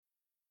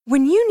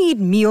When you need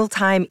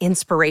mealtime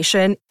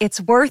inspiration,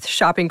 it's worth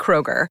shopping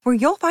Kroger, where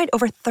you'll find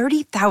over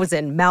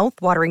 30,000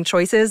 mouth-watering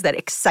choices that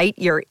excite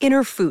your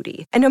inner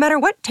foodie. And no matter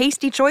what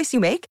tasty choice you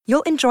make,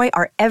 you'll enjoy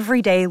our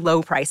everyday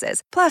low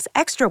prices, plus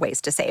extra ways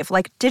to save,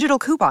 like digital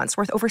coupons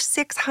worth over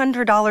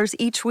 $600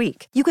 each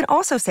week. You can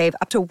also save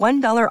up to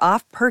 $1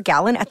 off per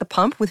gallon at the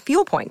pump with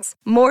fuel points.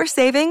 More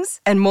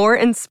savings and more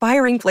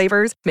inspiring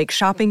flavors make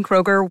shopping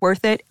Kroger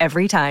worth it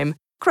every time.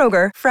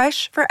 Kroger,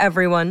 fresh for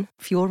everyone.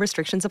 Fuel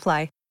restrictions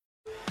apply.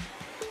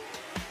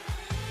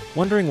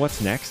 Wondering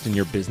what's next in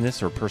your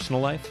business or personal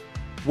life?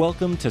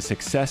 Welcome to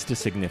Success to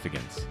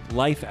Significance,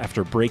 Life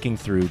After Breaking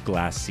Through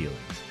Glass Ceilings,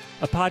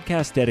 a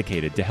podcast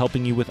dedicated to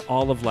helping you with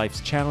all of life's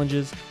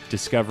challenges,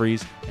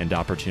 discoveries, and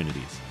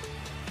opportunities.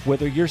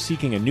 Whether you're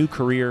seeking a new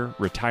career,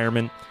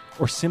 retirement,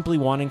 or simply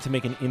wanting to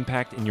make an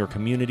impact in your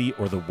community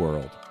or the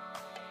world.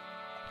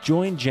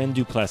 Join Jen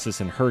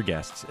Duplessis and her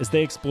guests as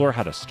they explore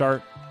how to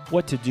start,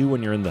 what to do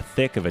when you're in the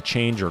thick of a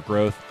change or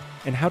growth,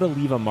 and how to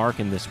leave a mark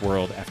in this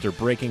world after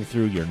breaking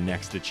through your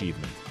next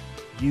achievement.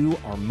 You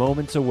are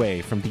moments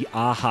away from the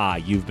aha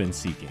you've been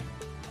seeking.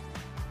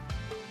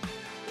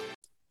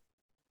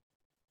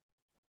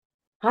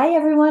 Hi,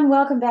 everyone.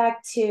 Welcome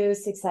back to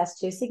Success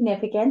to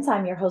Significance.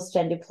 I'm your host,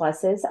 Jen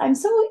Duplessis. I'm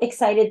so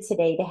excited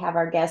today to have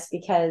our guest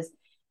because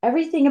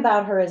everything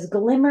about her is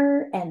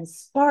glimmer and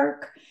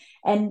spark.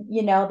 And,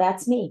 you know,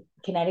 that's me,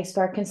 Kinetic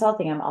Spark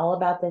Consulting. I'm all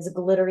about this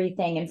glittery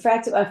thing. In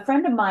fact, a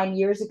friend of mine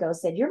years ago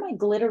said, "You're my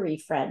glittery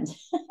friend,"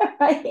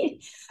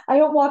 right? I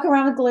don't walk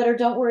around with glitter.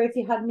 Don't worry, if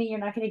you hug me, you're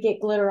not going to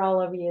get glitter all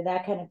over you,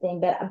 that kind of thing.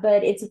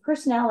 But it's a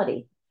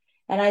personality.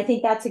 And I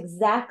think that's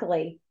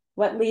exactly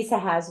what Lisa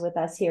has with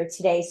us here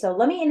today. So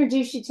let me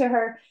introduce you to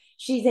her.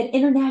 She's an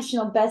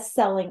international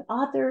best-selling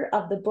author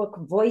of the book,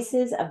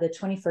 Voices of the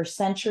 21st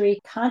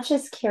Century,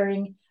 Conscious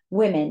Caring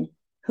Women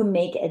Who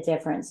Make a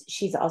Difference.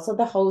 She's also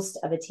the host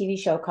of a TV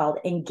show called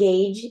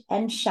Engage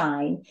and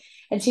Shine,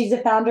 and she's the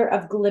founder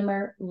of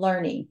Glimmer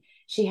Learning.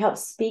 She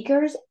helps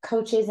speakers,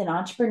 coaches, and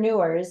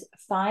entrepreneurs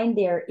find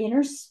their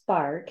inner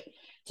spark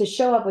to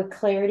show up with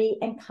clarity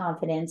and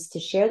confidence, to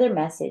share their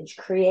message,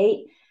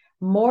 create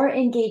more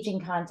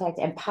engaging content,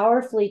 and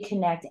powerfully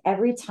connect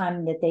every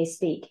time that they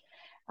speak.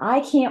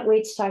 I can't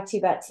wait to talk to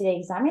you about today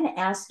because I'm going to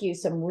ask you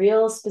some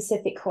real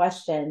specific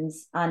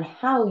questions on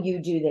how you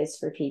do this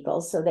for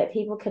people so that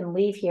people can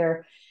leave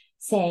here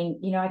saying,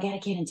 you know, I got to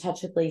get in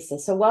touch with Lisa.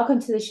 So welcome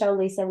to the show,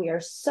 Lisa. We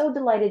are so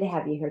delighted to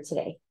have you here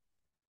today.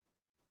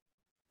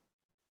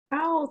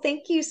 Oh,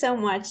 thank you so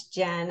much,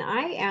 Jen.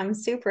 I am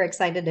super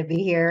excited to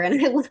be here.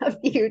 And I love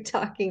you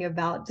talking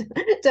about,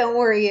 don't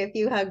worry, if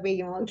you hug me,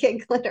 you won't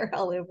get glitter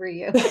all over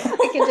you.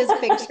 I can just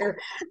picture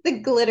the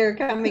glitter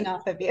coming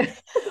off of you.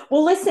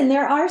 Well, listen,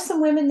 there are some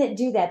women that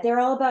do that.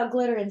 They're all about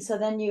glitter. And so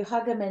then you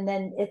hug them and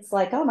then it's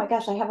like, oh my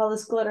gosh, I have all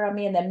this glitter on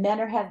me. And then men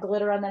have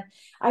glitter on them.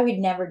 I would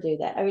never do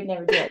that. I would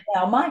never do it.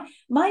 Now,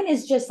 mine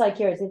is just like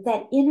yours. It's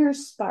that inner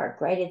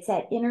spark, right? It's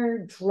that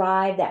inner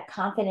drive, that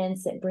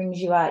confidence that brings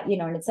you out, you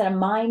know, and it's a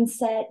mindset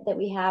that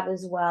we have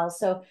as well.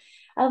 So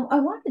I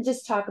want to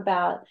just talk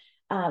about,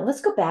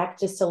 let's go back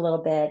just a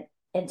little bit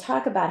and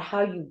talk about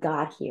how you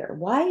got here.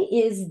 Why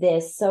is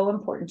this so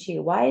important to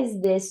you? Why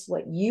is this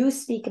what you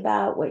speak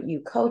about, what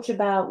you coach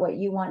about, what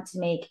you want to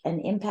make an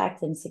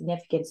impact and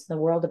significance in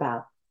the world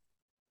about?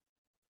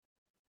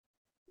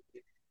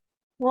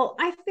 Well,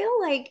 I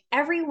feel like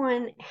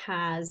everyone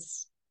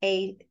has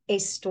a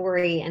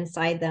story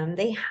inside them.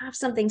 They have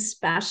something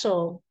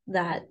special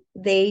that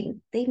they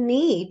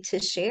need to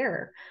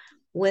share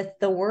with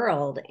the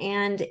world.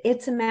 And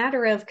it's a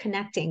matter of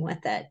connecting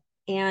with it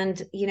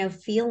and, you know,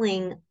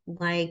 feeling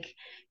like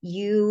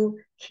you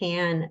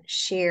can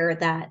share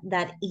that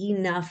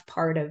enough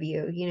part of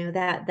you, you know,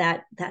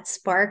 that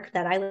spark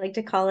that I like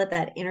to call it,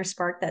 that inner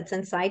spark that's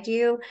inside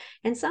you.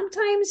 And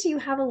sometimes you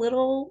have a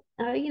little,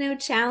 you know,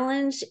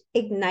 challenge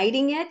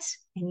igniting it,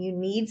 and you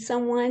need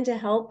someone to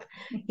help,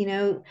 you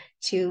know,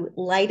 to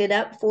light it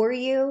up for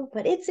you,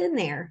 but it's in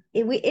there.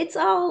 It's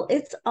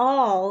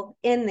all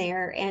in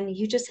there. And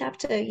you just have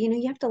to, you know,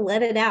 you have to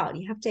let it out.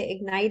 You have to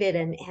ignite it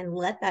and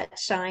let that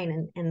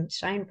shine and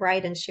shine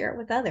bright and share it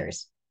with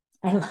others.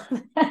 I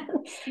love that.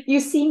 You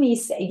see me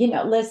say, you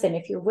know, listen,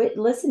 if you're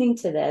listening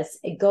to this,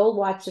 go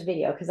watch the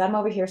video because I'm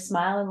over here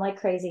smiling like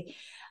crazy.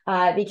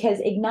 Because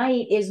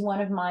Ignite is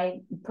one of my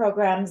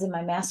programs in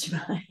my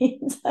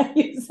mastermind. I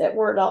use that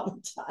word all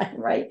the time,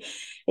 right?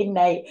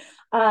 Ignite.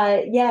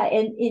 Yeah.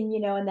 And, you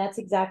know, and that's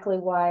exactly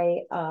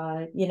why,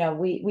 you know,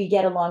 we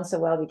get along so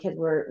well because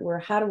we're,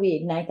 how do we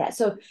ignite that?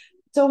 So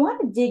I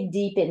want to dig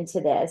deep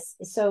into this.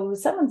 So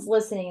someone's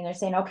listening and they're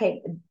saying,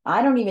 okay,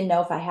 I don't even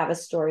know if I have a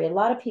story. A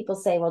lot of people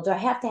say, well, do I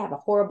have to have a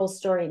horrible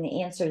story? And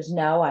the answer is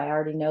no, I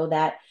already know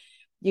that.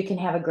 You can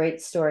have a great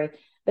story.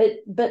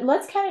 But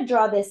let's kind of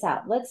draw this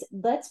out.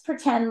 Let's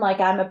pretend like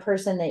I'm a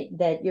person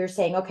that you're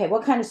saying, okay,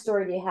 what kind of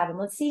story do you have? And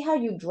let's see how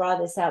you draw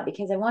this out,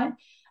 because I want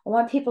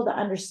people to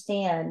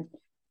understand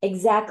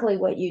exactly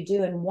what you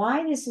do and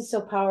why this is so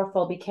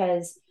powerful.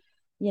 Because,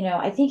 you know,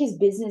 I think as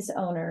business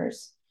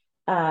owners,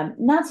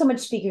 not so much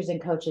speakers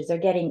and coaches.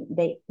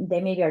 They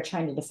maybe are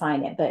trying to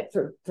define it, but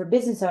for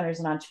business owners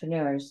and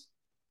entrepreneurs,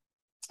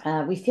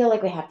 we feel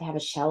like we have to have a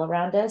shell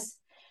around us.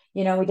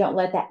 We don't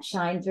let that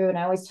shine through. And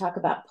I always talk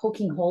about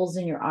poking holes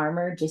in your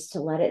armor just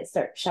to let it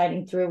start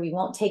shining through. We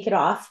won't take it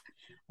off.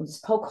 We'll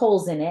just poke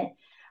holes in it.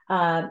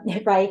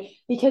 Right.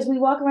 Because we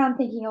walk around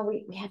thinking, oh,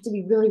 we have to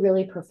be really,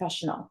 really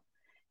professional.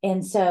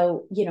 And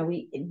so,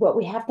 what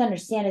we have to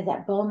understand is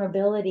that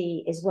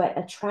vulnerability is what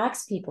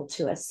attracts people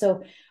to us.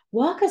 So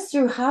walk us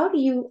through, how do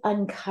you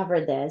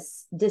uncover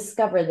this,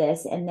 discover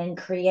this, and then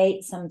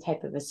create some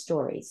type of a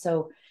story?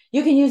 So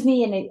you can use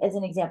me as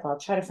an example. I'll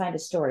try to find a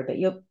story, but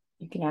you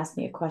can ask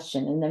me a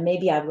question, and then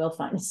maybe I will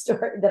find a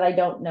story that I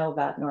don't know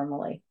about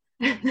normally.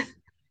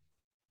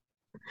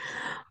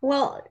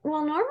 Well,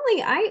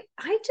 normally I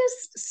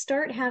just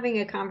start having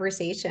a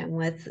conversation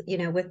with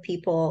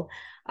people.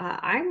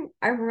 I'm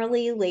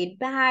really laid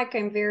back.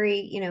 I'm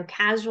very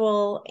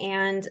casual,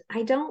 and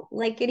I don't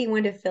like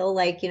anyone to feel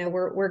like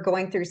we're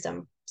going through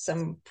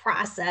some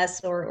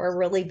process or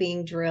really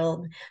being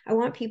drilled. I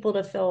want people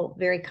to feel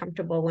very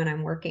comfortable when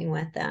I'm working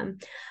with them.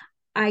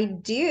 I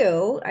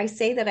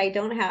say that I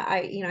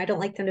don't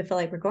like them to feel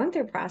like we're going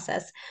through a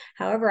process.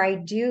 However, I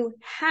do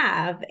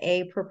have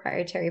a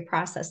proprietary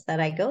process that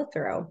I go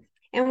through.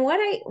 And what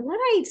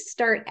I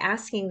start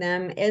asking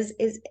them is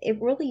it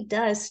really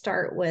does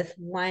start with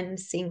one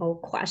single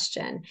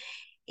question.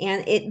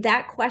 And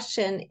that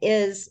question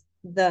is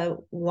the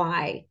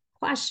why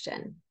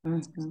question.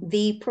 Mm-hmm.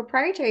 The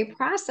proprietary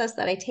process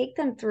that I take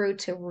them through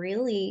to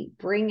really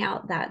bring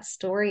out that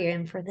story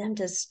and for them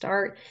to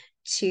start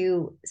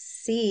to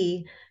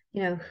see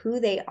who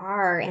they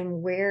are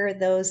and where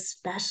those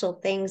special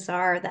things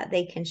are that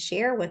they can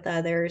share with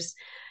others.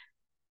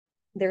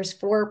 There's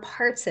 4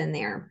 parts in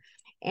there,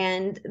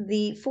 and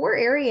the 4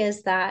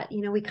 areas that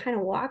we kind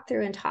of walk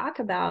through and talk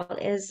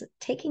about is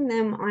taking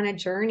them on a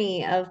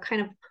journey of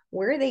kind of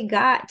where they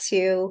got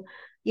to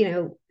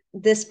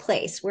this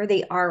place where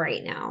they are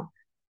right now,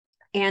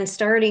 and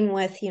starting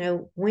with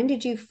when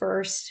did you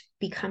first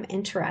become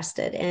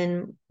interested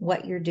in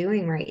what you're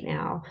doing right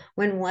now?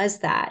 When was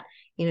that?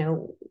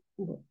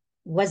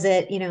 Was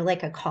it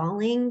like a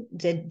calling?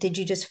 Did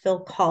you just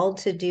feel called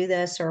to do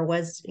this, or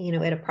was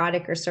it a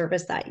product or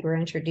service that you were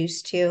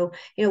introduced to?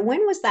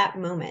 When was that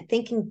moment?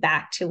 Thinking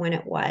back to when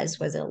it was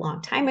it a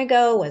long time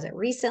ago? Was it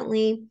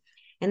recently?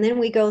 And then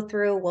we go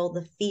through,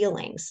 the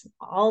feelings,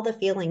 all the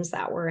feelings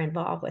that were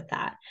involved with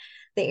that.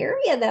 The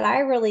area that I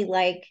really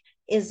like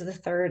is the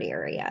 3rd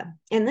area.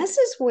 And this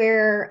is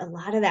where a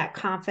lot of that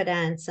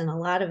confidence and a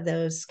lot of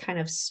those kind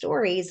of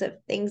stories of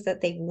things that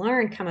they've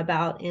learned come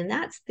about. And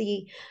that's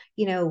the,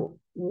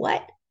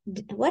 what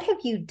have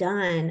you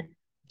done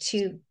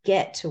to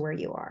get to where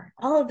you are?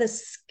 All of the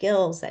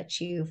skills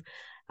that you've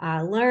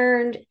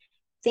learned,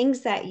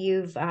 things that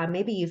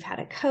maybe you've had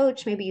a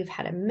coach, maybe you've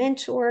had a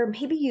mentor,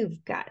 maybe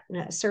you've gotten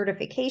a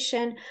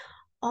certification,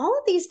 all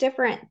of these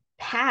different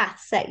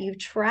paths that you've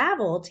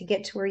traveled to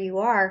get to where you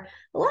are.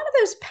 A lot of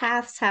those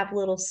paths have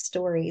little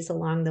stories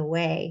along the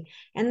way.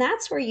 And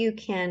that's where you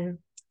can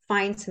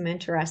find some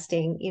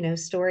interesting,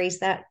 stories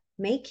that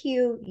make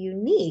you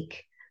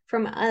unique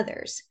from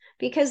others,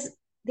 because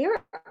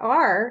there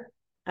are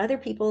other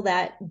people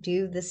that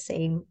do the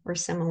same or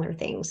similar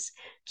things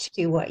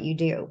to what you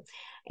do.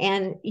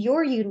 And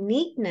your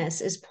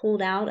uniqueness is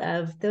pulled out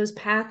of those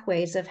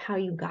pathways of how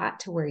you got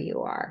to where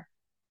you are.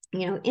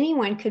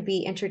 Anyone could be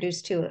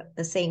introduced to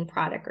the same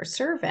product or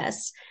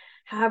service.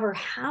 However,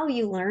 how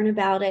you learn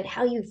about it,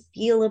 how you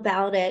feel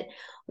about it,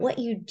 what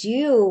you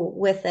do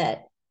with it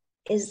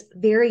is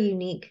very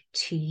unique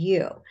to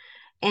you.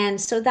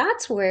 And so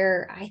that's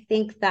where I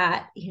think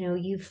that,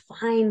 you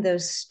find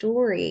those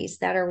stories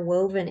that are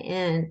woven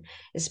in,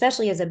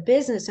 especially as a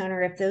business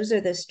owner, if those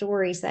are the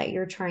stories that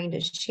you're trying to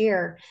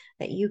share,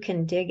 that you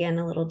can dig in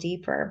a little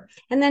deeper.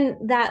 And then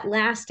that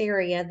last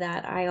area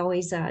that I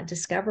always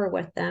discover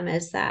with them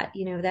is that,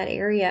 that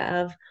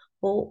area of,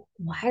 well,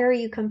 why are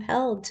you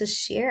compelled to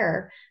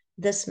share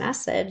this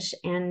message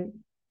and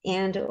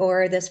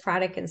or this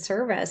product and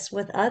service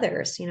with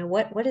others?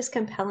 What is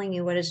compelling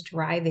you? What is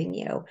driving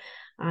you?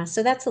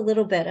 So that's a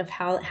little bit of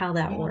how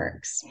that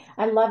works.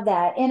 I love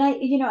that. And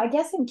I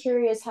guess I'm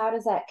curious, how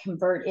does that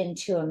convert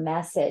into a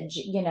message,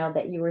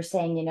 that you were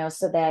saying,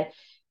 so that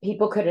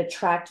people could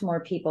attract more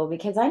people?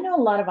 Because I know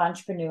a lot of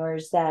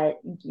entrepreneurs that,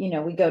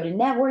 we go to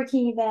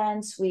networking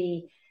events,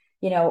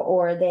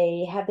 or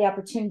they have the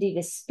opportunity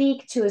to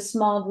speak to a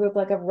small group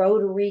like a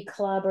Rotary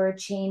Club or a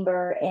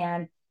chamber.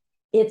 And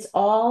it's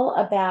all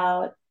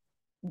about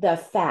the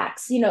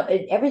facts,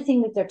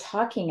 everything that they're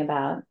talking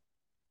about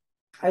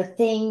are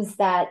things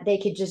that they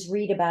could just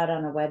read about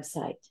on a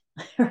website,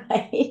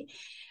 right?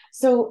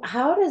 So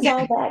how does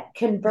all that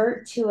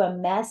convert to a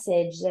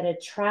message that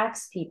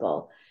attracts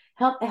people?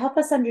 Help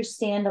us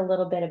understand a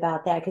little bit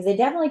about that, because they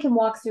definitely can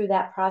walk through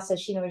that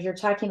process, as you're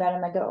talking about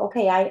them. I go,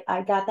 okay,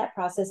 I got that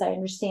process. I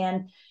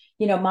understand,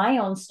 my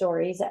own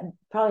stories. I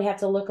probably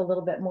have to look a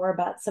little bit more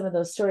about some of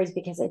those stories,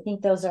 because I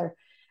think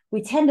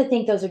we tend to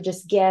think those are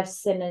just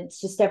gifts and it's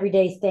just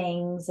everyday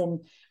things. And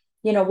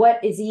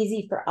what is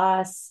easy for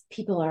us,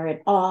 people are in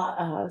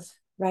awe of,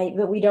 right?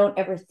 But we don't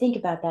ever think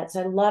about that.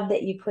 So I love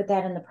that you put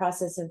that in the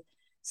process of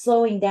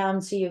slowing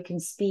down so you can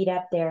speed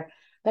up there.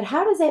 But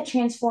how does that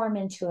transform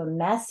into a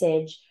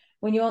message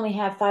when you only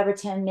have 5 or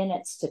 10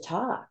 minutes to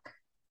talk?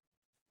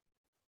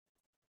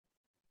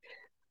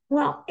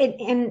 Well,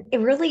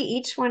 it really,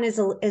 each one is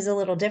a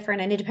little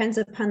different, and it depends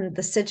upon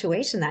the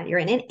situation that you're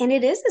in. And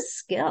it is a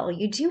skill.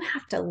 You do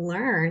have to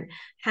learn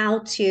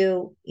how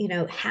to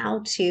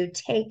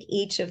take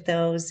each of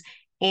those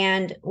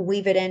and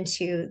weave it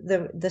into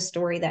the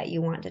story that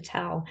you want to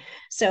tell.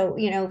 So,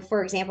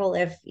 for example,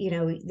 if,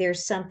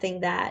 there's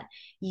something that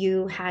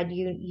you had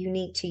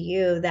unique to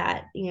you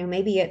that,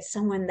 maybe it's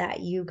someone that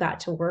you got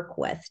to work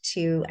with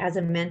to as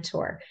a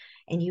mentor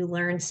and you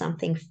learn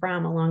something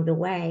from along the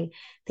way,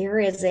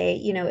 there's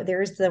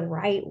the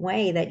right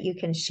way that you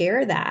can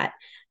share that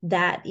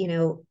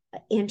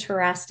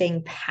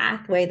interesting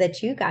pathway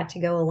that you got to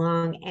go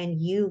along and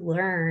you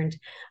learned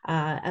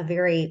a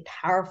very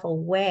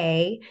powerful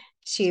way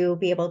to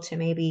be able to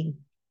maybe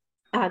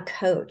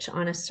coach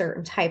on a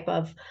certain type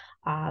of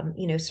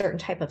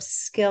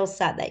skill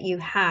set that you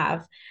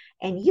have,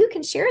 and you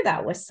can share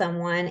that with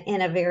someone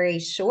in a very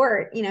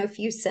short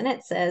few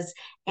sentences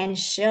and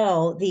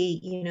show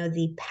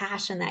the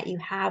passion that you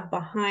have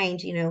behind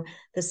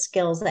the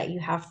skills that you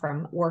have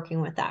from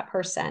working with that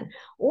person.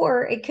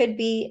 Or it could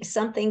be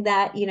something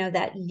that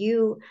that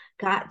you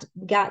got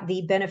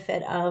the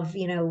benefit of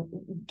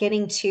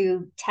getting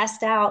to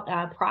test out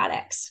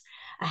products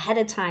ahead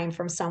of time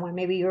from someone.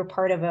 Maybe you were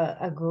part of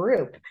a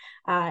group,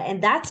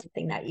 and that's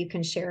something that you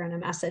can share in a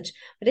message.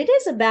 But it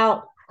is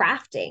about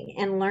crafting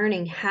and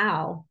learning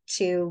how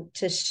to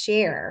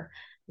share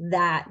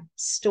that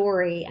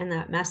story and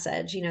that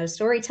message.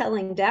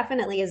 Storytelling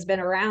definitely has been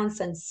around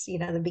since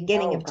the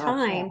beginning of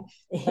time.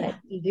 Yeah. But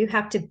you do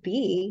have to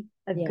be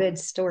a good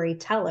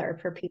storyteller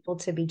for people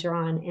to be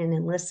drawn in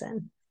and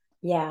listen.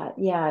 Yeah,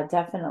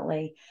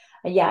 definitely.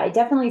 Yeah, I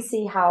definitely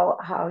see how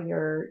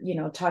you're,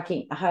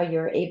 talking, how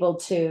you're able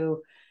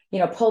to,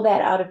 pull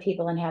that out of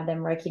people and have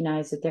them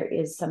recognize that there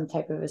is some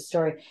type of a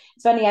story.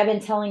 It's funny, I've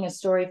been telling a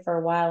story for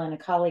a while, and a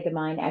colleague of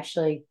mine,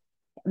 actually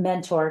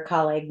mentor,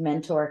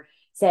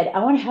 said, I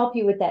want to help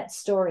you with that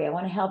story. I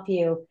want to help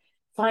you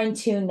fine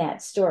tune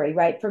that story,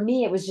 right? For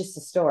me, it was just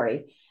a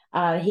story.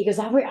 He goes,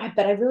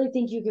 but I really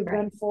think you could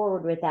run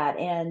forward with that.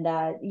 And,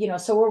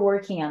 so we're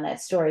working on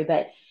that story.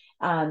 But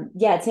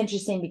it's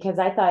interesting because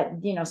I thought,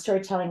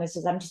 storytelling was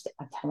just, I'm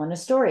telling a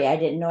story. I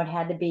didn't know it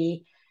had to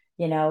be,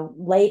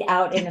 laid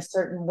out in a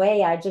certain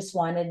way. I just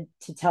wanted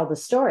to tell the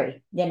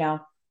story, and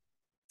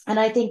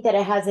I think that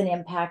it has an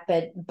impact,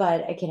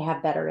 but it can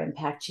have better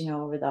impact,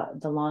 over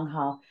the long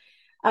haul.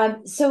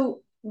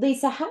 So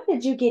Lisa, how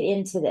did you get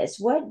into this?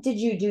 What did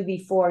you do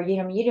before? You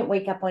didn't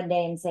wake up one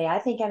day and say, I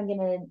think I'm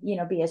going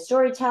to, be a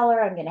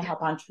storyteller. I'm going to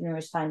help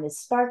entrepreneurs find this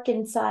spark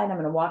inside. I'm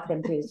going to walk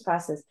them through this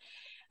process.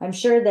 I'm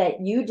sure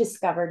that you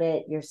discovered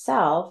it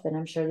yourself, and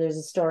I'm sure there's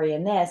a story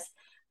in this,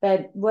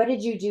 but what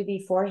did you do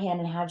beforehand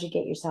and how'd you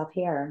get yourself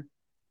here?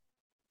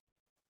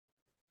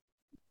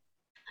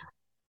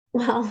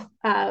 Well,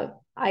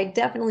 I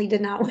definitely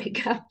did not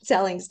wake up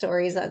telling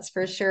stories, that's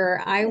for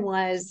sure. I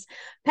was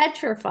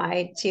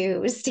petrified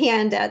to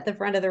stand at the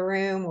front of the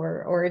room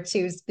or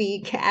to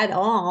speak at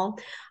all.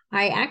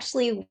 I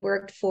actually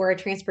worked for a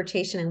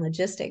transportation and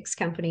logistics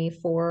company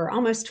for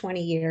almost 20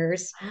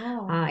 years.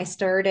 Wow. I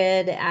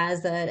started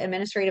as an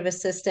administrative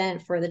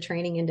assistant for the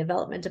training and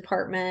development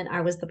department.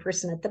 I was the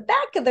person at the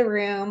back of the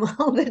room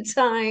all the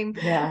time,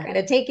 kind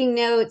of taking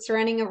notes,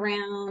 running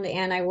around.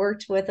 And I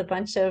worked with a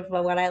bunch of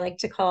what I like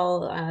to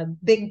call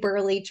big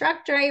burly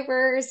truck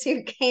drivers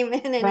who came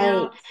in and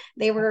out.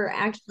 They were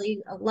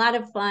actually a lot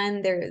of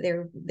fun.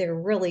 They're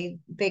really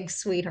big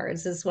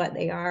sweethearts is what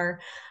they are.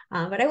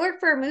 But I work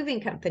for a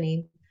moving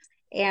company,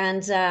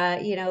 and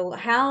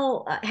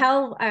how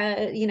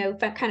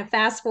kind of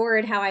fast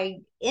forward how I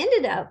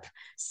ended up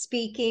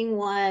speaking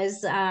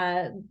was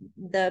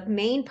the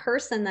main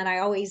person that I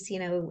always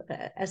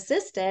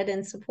assisted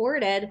and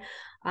supported.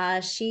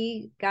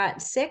 She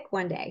got sick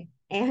one day,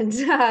 and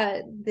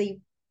the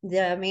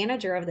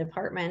manager of the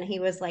department,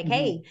 he was like,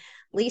 hey,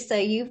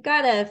 Lisa, you've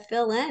got to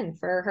fill in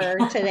for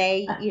her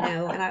today,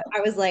 and I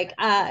was like,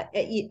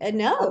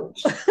 no,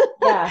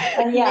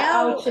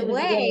 no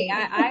way.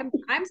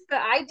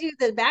 I do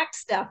the back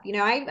stuff,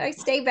 I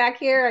stay back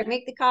here, I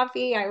make the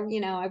coffee,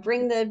 I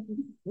bring the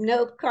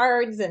note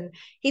cards. And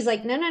he's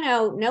like,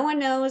 no one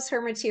knows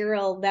her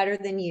material better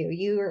than you.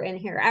 You are in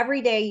here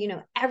every day,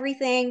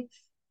 everything,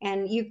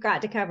 and you've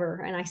got to cover.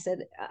 And I said,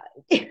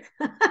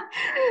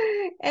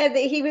 and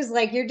he was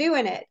like, you're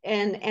doing it.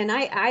 And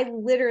I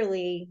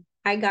literally,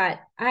 I got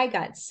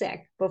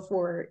sick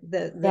before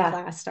the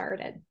class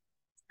started.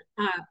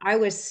 I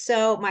was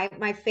so,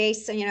 my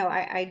face,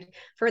 I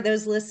for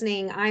those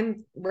listening,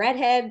 I'm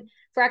redhead,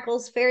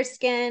 freckles, fair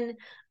skin.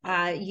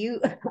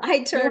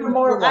 I turned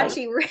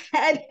blotchy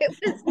red. It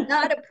was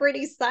not a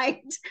pretty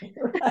sight.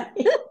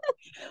 Right.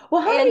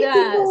 Well, how many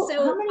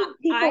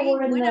people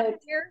were in the?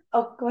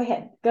 Oh, go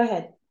ahead.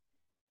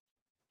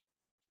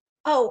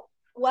 Oh,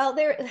 Well,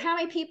 how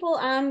many people?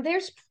 There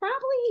was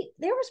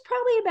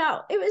probably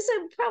about, it was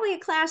probably a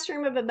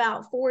classroom of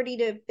about 40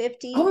 to Oh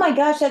 50 my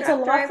gosh, that's a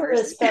truck lot for a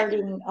drivers.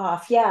 starting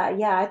off. Yeah,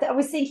 yeah. I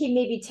was thinking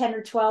maybe 10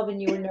 or 12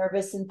 and you were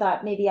nervous and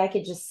thought maybe I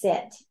could just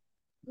sit.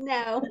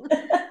 No,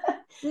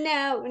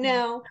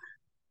 no.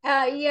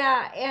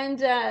 Yeah,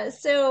 and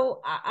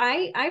so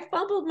I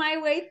fumbled my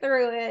way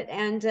through it,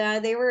 and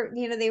they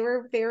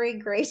were very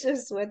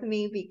gracious with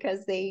me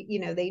because they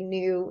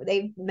knew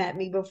they met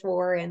me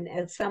before,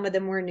 and some of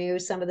them were new,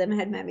 some of them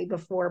had met me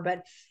before,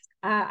 but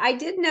I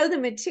did know the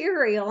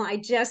material. I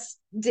just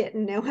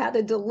didn't know how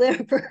to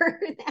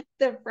deliver at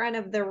the front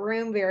of the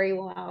room very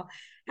well.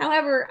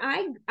 However,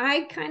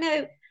 I kind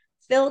of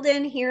filled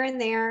in here and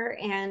there,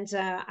 and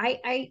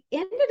I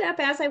ended up,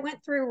 as I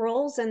went through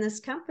roles in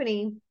this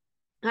company,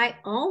 I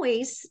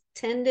always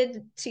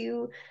tended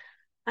to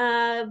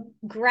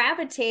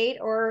gravitate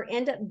or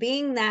end up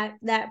being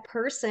that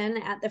person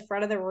at the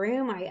front of the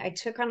room. I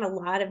took on a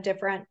lot of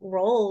different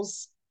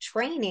roles,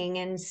 training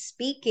and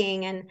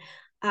speaking, and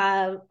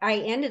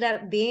I ended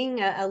up being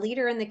a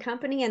leader in the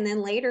company, and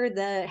then later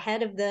the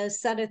head of the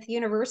Sudeth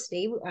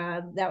University.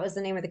 That was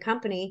the name of the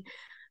company,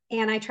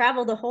 and I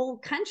traveled the whole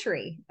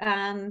country.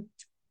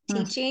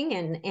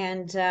 Teaching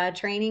and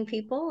training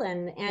people,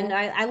 and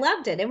I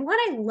loved it. And what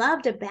I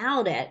loved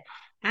about it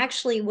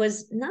actually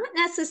was not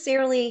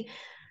necessarily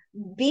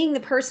being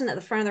the person at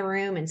the front of the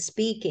room and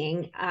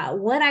speaking.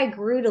 What I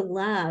grew to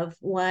love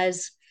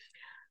was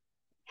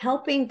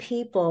helping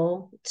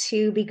people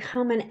to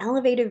become an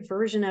elevated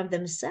version of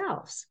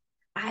themselves.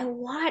 I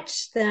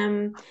watched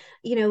them,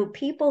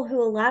 people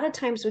who a lot of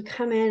times would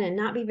come in and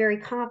not be very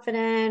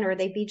confident, or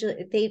they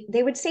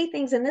would say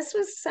things, and this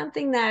was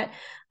something that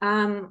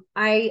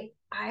I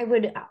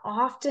would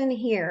often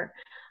hear.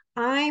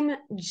 I'm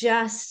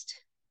just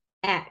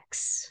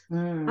X.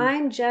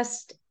 I'm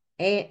just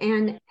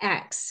an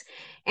X,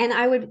 and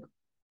I would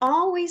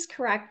always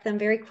correct them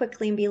very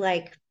quickly and be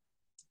like,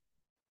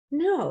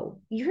 no,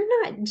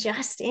 you're not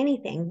just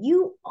anything.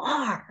 You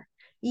are.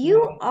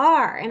 You Right.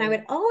 are. And I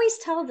would always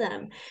tell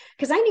them,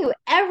 because I knew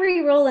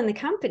every role in the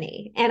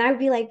company. And I would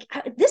be like,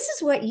 this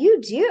is what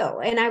you do.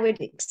 And I would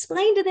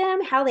explain to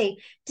them how they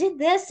did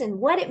this and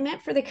what it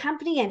meant for the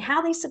company and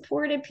how they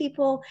supported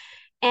people.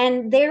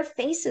 And their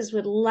faces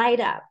would light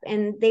up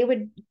and they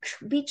would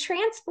be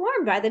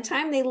transformed by the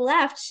time they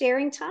left,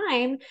 sharing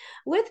time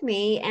with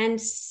me and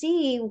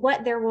see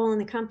what their role in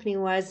the company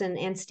was,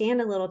 and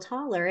stand a little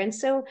taller. And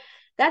so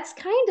that's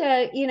kind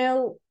of,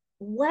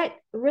 what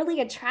really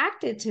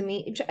attracted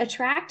me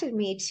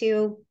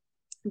to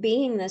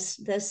being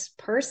this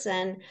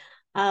person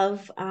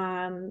of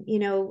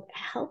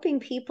helping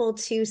people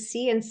to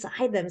see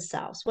inside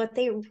themselves what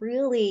they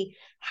really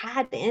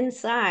had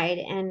inside,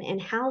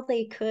 and how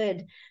they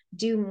could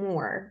do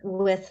more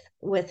with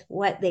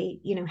what they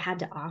had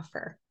to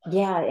offer.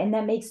 Yeah, and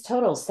that makes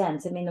total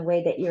sense. I mean, the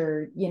way that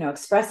you're,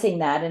 expressing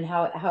that and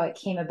how it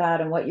came about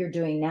and what you're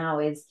doing now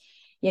is,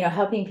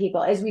 helping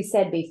people. As we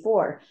said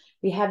before,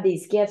 we have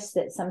these gifts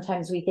that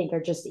sometimes we think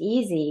are just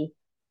easy,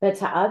 but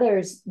to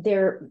others,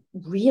 they're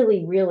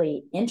really,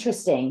 really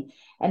interesting.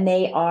 And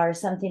they are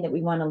something that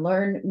we want to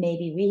learn.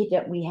 Maybe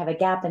we have a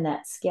gap in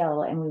that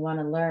skill and we want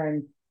to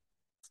learn,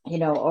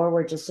 or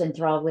we're just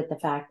enthralled with the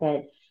fact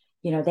that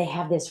they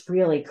have this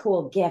really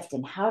cool gift,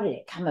 and how did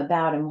it come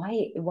about, and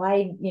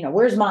why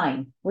where's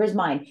mine.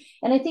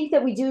 And I think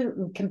that we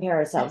do compare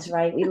ourselves,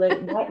 right? We look,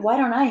 why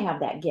don't I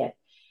have that gift?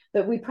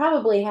 But we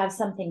probably have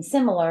something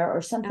similar,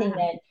 or something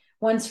that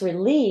once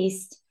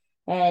released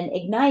and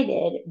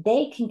ignited,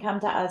 they can come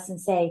to us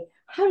and say,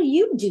 how do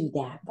you do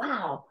that?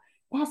 Wow,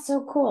 that's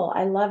so cool.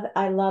 I love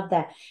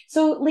that.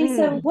 So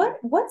Lisa,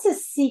 what's a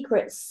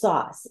secret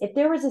sauce? If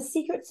there was a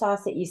secret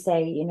sauce that you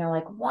say,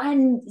 like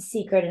one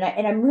secret,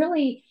 and I'm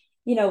really,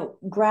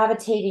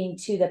 gravitating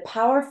to the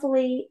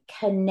powerfully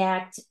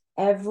connect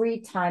every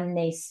time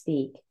they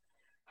speak.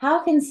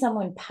 How can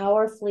someone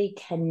powerfully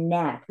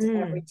connect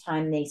every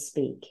time they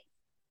speak?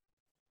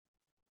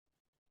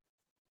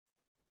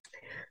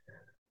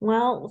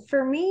 Well,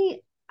 for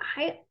me,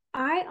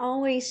 I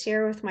always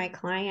share with my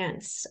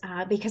clients,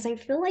 because I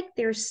feel like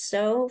they're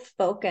so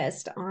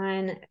focused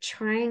on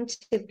trying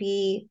to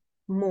be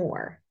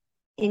more.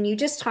 And you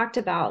just talked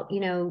about,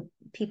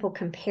 people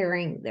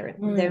comparing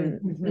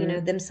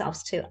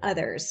themselves to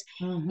others.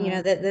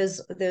 That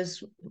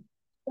those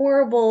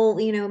horrible,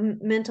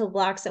 mental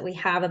blocks that we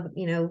have of,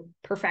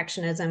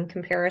 perfectionism,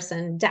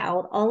 comparison,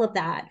 doubt, all of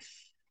that.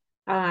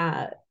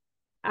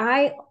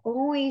 I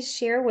always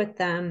share with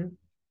them,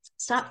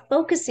 stop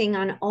focusing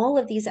on all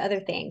of these other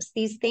things,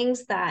 these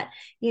things that,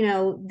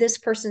 this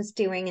person's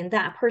doing and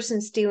that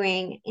person's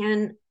doing.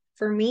 And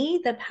for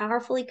me, the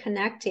powerfully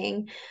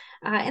connecting,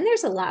 and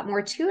there's a lot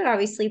more to it,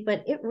 obviously,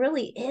 but it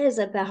really is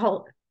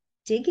about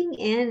digging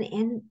in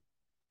and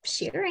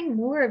sharing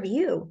more of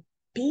you,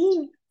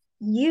 being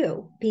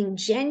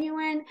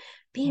genuine,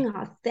 being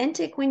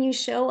authentic when you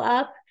show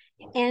up,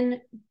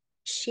 and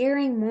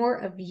sharing more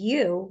of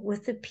you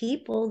with the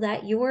people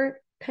that you're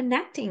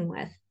connecting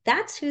with.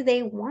 That's who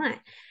they want.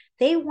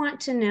 They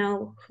want to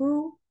know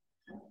who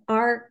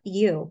are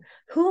you?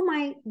 Who am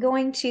I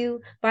going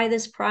to buy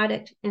this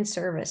product and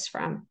service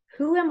from?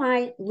 Who am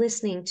I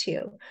listening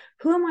to?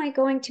 Who am I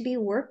going to be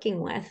working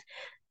with?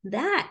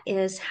 That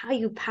is how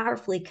you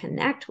powerfully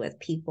connect with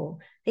people.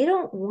 They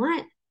don't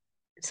want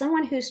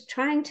someone who's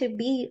trying to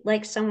be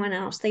like someone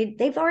else.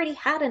 They've already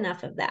had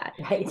enough of that.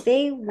 Right.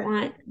 They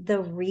want the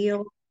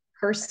real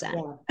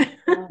person.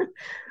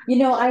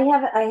 Yeah. I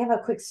have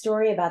a quick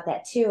story about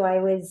that too. I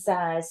was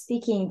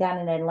speaking down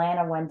in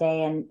Atlanta one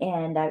day, and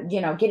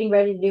getting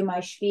ready to do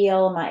my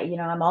spiel.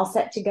 I'm all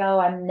set to go.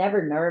 I'm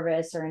never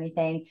nervous or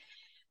anything,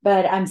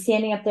 but I'm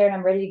standing up there and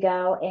I'm ready to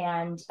go.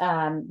 And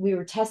we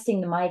were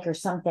testing the mic or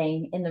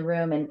something in the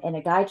room, and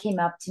a guy came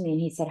up to me and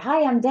he said,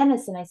 "Hi, I'm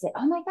Dennis." And I said,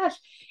 "Oh my gosh,"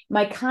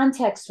 my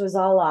context was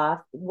all off.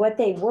 What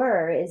they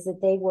were is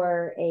that they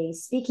were a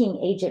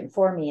speaking agent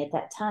for me at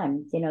that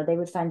time. They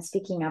would find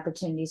speaking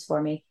opportunities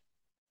for me.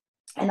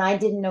 And I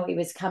didn't know he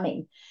was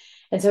coming.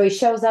 And so he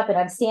shows up and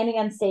I'm standing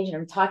on stage and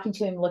I'm talking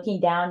to him, looking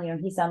down,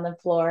 he's on the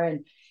floor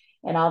and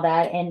all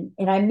that. And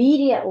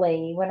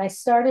immediately when I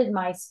started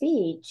my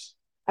speech,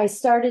 I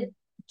started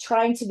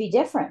trying to be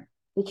different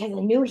because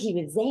I knew he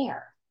was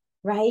there.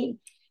 Right.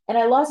 And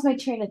I lost my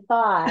train of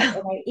thought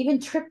and I even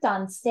tripped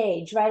on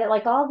stage, right?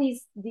 Like all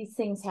these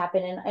things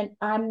happen. And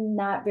I'm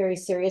not very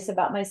serious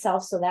about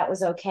myself. So that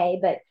was okay.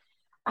 But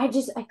I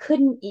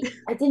didn't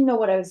know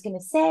what I was going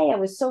to say. I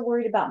was so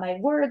worried about my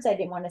words. I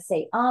didn't want to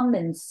say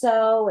and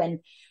so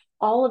and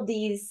all of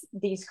these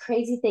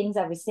crazy things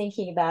I was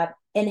thinking about.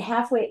 And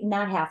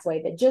not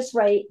halfway, but just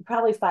right,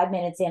 probably 5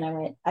 minutes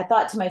in, I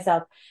thought to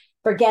myself,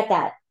 forget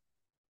that.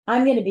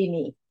 I'm going to be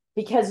me,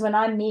 because when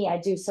I'm me, I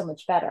do so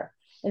much better.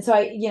 And so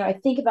I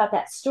think about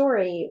that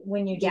story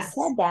when you just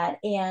said that.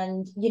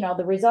 And,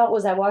 the result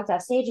was I walked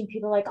off stage and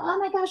people were like, "Oh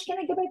my gosh, can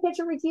I get my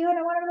picture with you?" And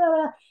I want to, blah,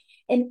 blah, blah.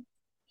 And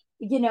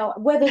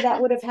whether that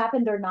would have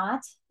happened or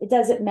not, it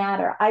doesn't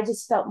matter. I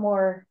just felt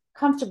more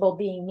comfortable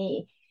being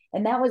me.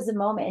 And that was the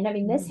moment. And I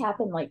mean, this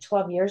happened like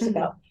 12 years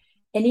ago.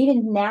 And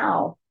even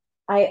now,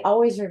 I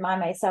always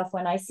remind myself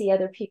when I see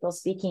other people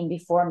speaking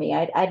before me,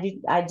 I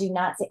do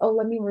not say, "Oh,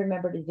 let me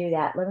remember to do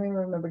that. Let me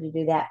remember to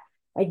do that."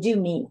 I do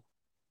me.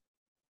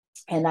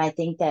 And I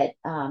think that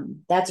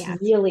that's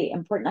really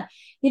important.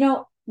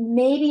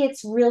 Maybe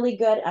it's really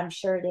good. I'm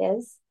sure it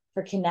is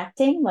for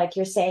connecting, like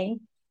you're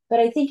saying, but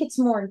I think it's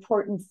more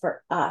important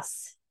for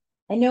us.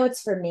 I know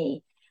it's for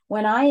me.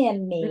 When I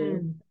am me,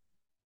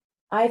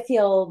 I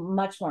feel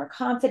much more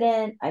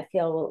confident. I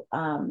don't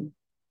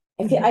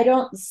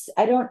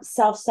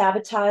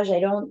self-sabotage. I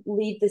don't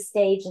leave the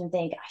stage and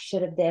think, "I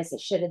should have this, I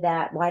should have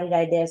that. Why did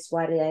I this?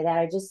 Why did I that?"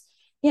 I just,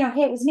 hey,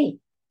 it was me.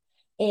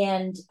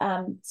 And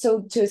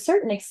so to a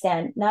certain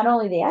extent, not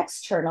only the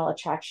external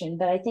attraction,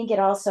 but I think it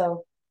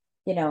also,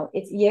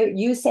 it's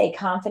you say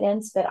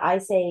confidence, but I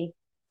say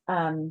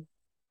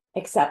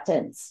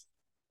acceptance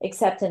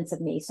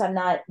of me. So I'm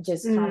not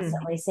just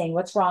constantly saying,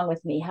 "What's wrong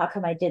with me? How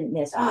come I didn't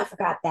this? Oh, I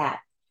forgot that."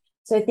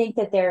 So I think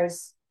that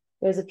there's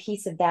a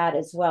piece of that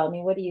as well. I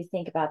mean, what do you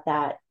think about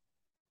that?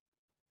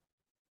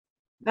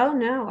 Oh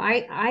no,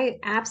 I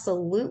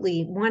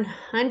absolutely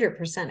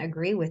 100%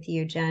 agree with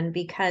you, Jen,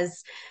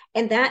 because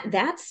and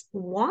that's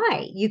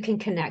why you can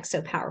connect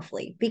so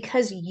powerfully,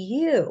 because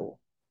you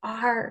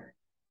are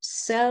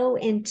so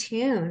in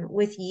tune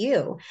with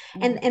you.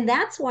 And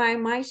that's why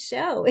my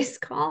show is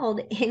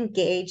called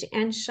Engage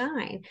and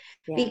Shine.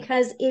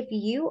 Because if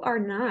you are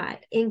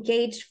not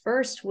engaged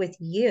first with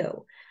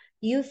you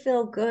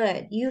feel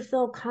good, you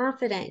feel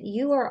confident,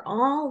 you are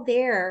all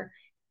there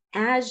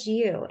as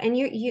you, and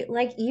you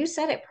like you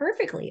said it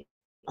perfectly,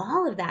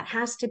 all of that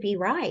has to be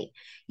right.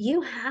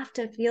 You have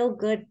to feel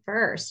good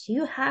first.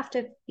 You have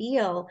to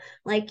feel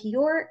like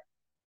you're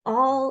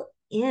all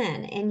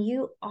in and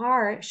you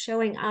are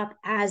showing up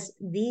as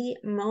the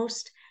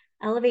most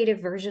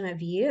elevated version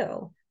of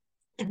you.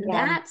 And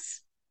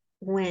that's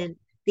when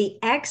the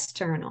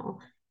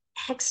external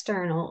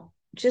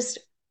just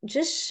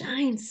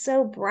shines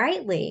so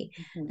brightly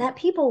that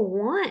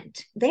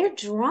they're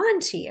drawn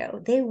to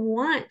you. They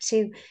want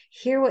to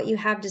hear what you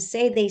have to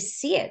say. They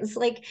see it. It's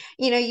like,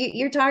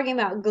 you're talking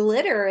about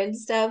glitter and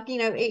stuff,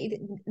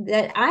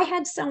 that I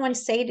had someone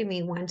say to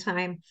me one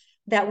time,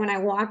 that when I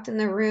walked in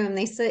the room,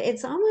 they said,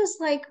 "It's almost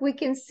like we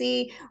can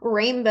see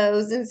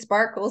rainbows and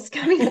sparkles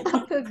coming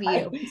off of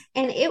you."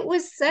 And it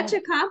was such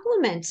a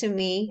compliment to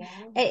me.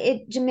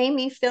 It made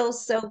me feel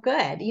so good.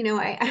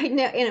 I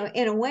know,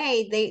 in a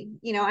way they,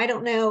 I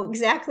don't know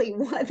exactly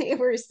what they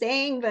were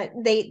saying, but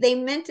they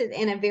meant it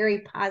in a very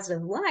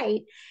positive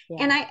light.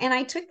 And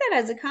I took that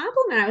as a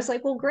compliment. I was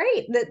like, well,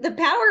 great. The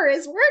power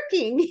is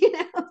working,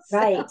 So.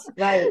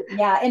 Right.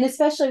 Yeah. And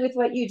especially with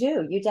what you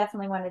do, you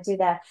definitely want to do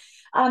that.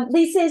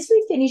 Lisa, as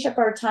we finish up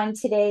our time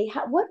today,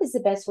 what is the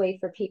best way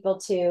for people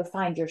to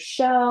find your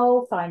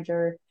show, I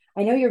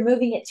know you're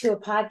moving it to a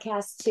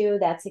podcast too.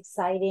 That's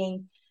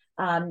exciting.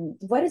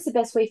 What is the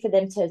best way for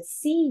them to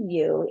see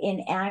you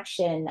in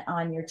action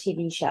on your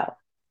TV show?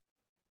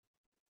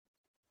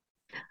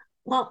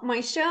 Well, my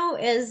show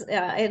is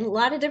in a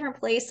lot of different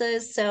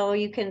places. So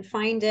you can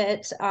find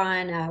it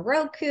on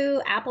Roku,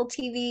 Apple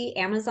TV,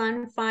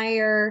 Amazon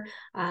Fire.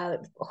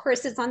 Of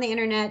course, it's on the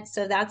internet.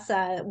 So that's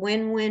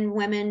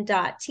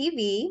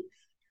winwinwomen.tv.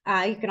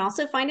 You can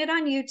also find it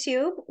on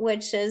YouTube,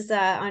 which is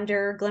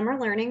under Glimmer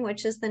Learning,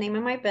 which is the name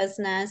of my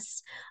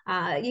business.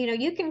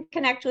 You can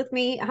connect with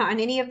me on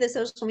any of the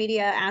social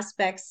media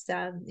aspects.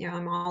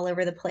 I'm all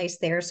over the place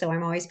there. So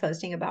I'm always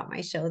posting about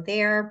my show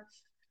there.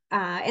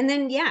 And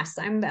then, yes,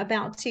 I'm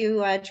about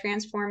to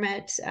transform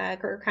it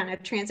or kind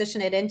of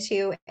transition it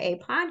into a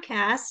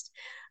podcast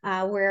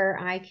where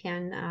I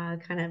can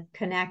kind of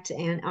connect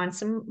and on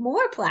some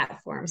more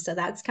platforms. So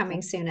that's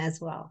coming soon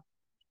as well.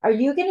 Are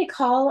you going to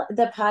call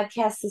the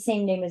podcast the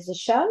same name as the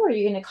show, or are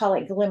you going to call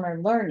it Glimmer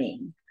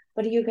Learning?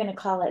 What are you going to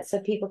call it so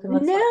people can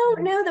look?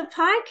 No, the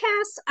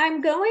podcast,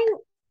 I'm going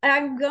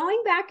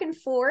back and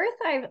forth.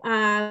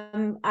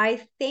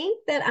 I think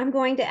that I'm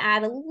going to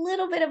add a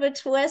little bit of a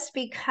twist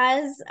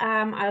because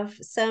of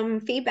some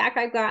feedback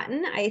I've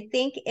gotten. I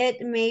think it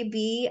may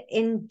be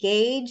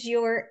engage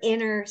your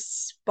inner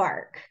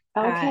spark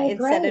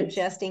instead of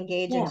just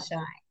engage and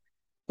shine.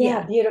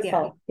 Yeah,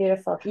 beautiful.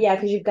 Yeah,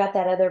 because you've got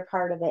that other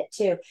part of it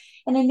too.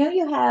 And I know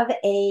you have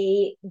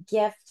a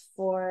gift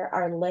for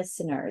our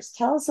listeners.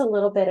 Tell us a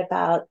little bit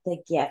about the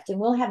gift, and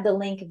we'll have the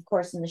link, of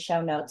course, in the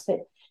show notes, but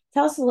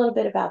tell us a little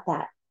bit about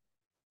that.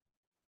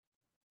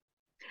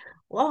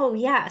 Oh,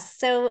 yes.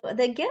 So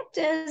the gift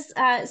is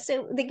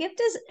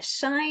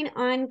shine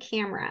on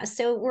camera.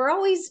 So we're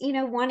always,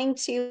 wanting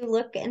to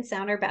look and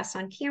sound our best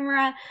on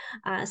camera.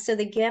 So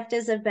the gift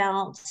is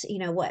about,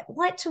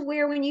 what to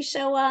wear when you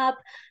show up,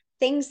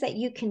 things that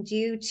you can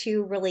do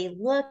to really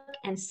look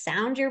and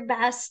sound your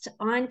best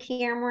on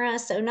camera.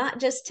 So not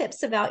just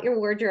tips about your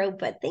wardrobe,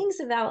 but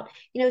things about,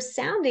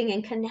 sounding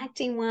and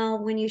connecting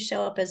well when you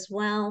show up as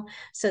well.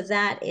 So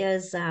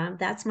that's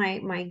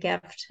my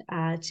gift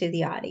to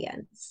the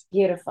audience.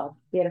 Beautiful.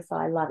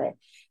 I love it.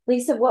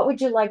 Lisa, what would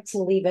you like to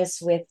leave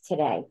us with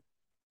today?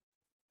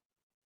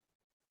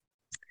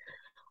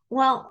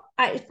 Well,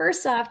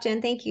 first off,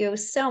 Jen, thank you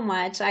so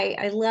much.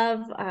 I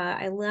love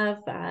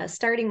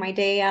starting my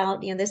day out.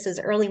 This is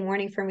early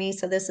morning for me,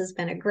 so this has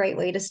been a great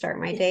way to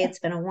start my day. It's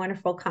been a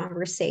wonderful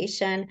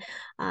conversation.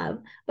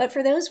 But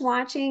for those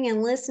watching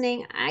and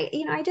listening,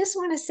 I just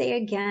want to say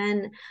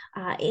again,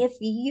 if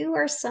you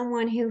are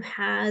someone who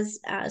has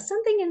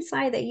something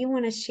inside that you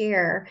want to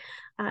share,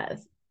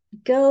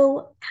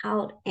 go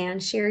out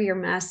and share your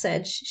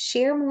message.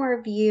 Share more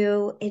of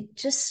you.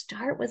 Just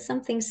start with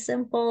something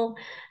simple.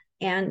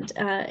 And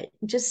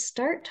just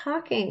start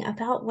talking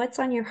about what's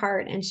on your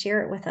heart and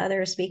share it with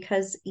others,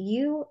 because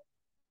you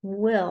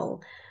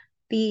will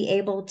be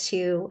able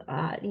to,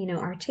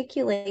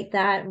 articulate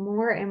that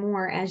more and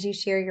more as you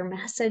share your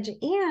message,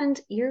 and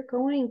you're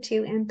going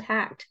to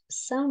impact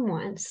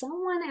someone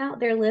out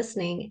there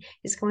listening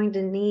is going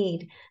to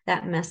need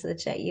that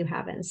message that you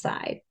have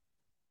inside.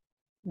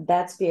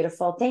 That's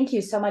beautiful. Thank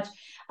you so much.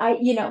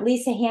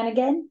 Lisa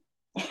Hannigan,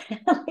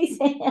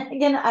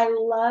 I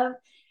love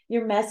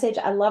your message.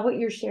 I love what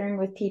you're sharing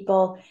with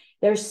people.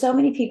 There's so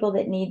many people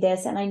that need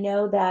this. And I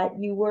know that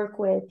you work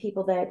with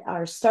people that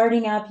are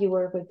starting up. You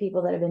work with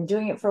people that have been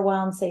doing it for a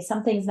while and say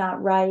something's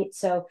not right.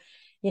 So,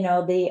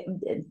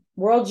 the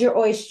world's your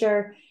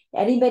oyster.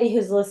 Anybody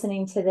who's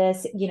listening to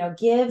this,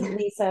 give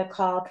Lisa a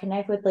call,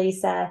 connect with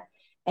Lisa,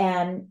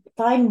 and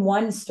find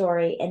one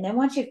story. And then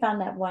once you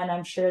found that one,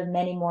 I'm sure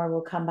many more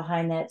will come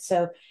behind that.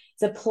 So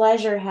it's a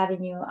pleasure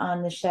having you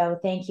on the show.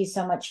 Thank you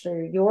so much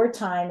for your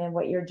time and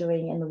what you're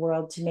doing in the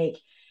world to make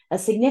a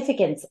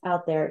significance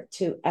out there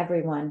to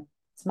everyone.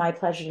 It's my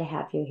pleasure to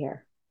have you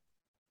here.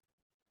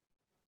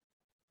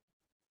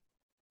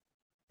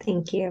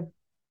 Thank you.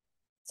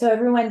 So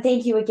everyone,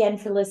 thank you again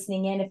for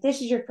listening in. If this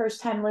is your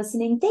first time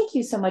listening, thank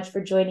you so much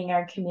for joining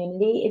our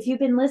community. If you've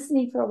been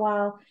listening for a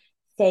while,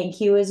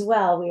 thank you as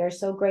well. We are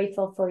so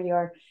grateful for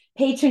your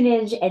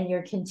patronage and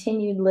your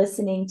continued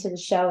listening to the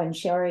show and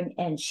sharing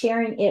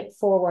it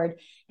forward.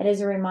 And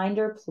as a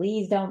reminder,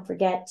 please don't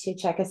forget to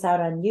check us out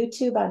on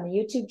YouTube, on the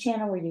YouTube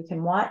channel where you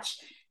can watch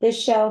this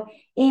show,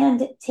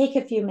 and take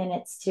a few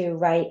minutes to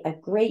write a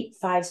great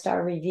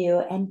 5-star review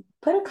and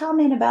put a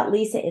comment about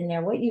Lisa in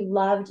there, what you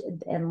loved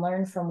and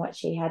learned from what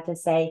she had to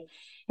say.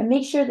 And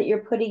make sure that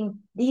you're putting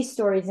these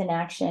stories in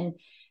action.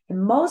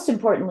 And most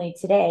importantly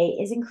today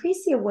is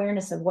increase the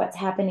awareness of what's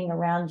happening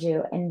around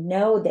you, and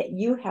know that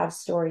you have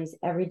stories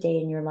every day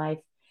in your life.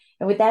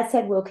 And with that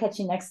said, we'll catch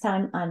you next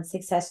time on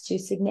Success to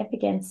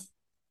Significance.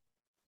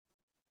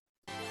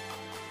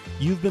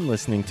 You've been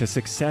listening to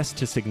Success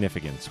to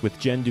Significance with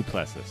Jen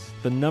Duplessis,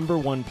 the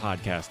 #1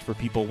 podcast for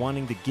people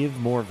wanting to give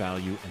more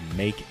value and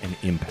make an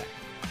impact.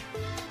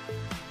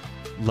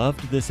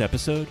 Loved this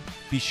episode?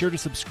 Be sure to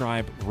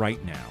subscribe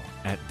right now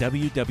at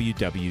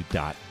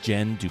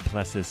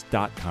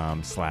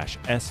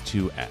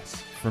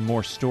www.jenduplessis.com/S2S for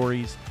more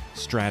stories,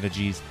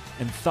 strategies,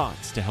 and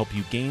thoughts to help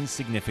you gain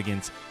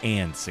significance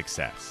and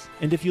success.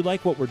 And if you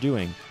like what we're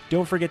doing,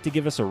 don't forget to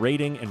give us a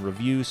rating and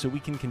review so we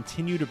can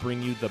continue to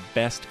bring you the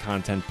best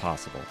content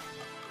possible.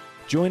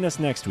 Join us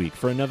next week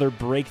for another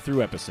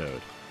breakthrough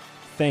episode.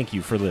 Thank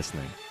you for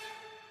listening.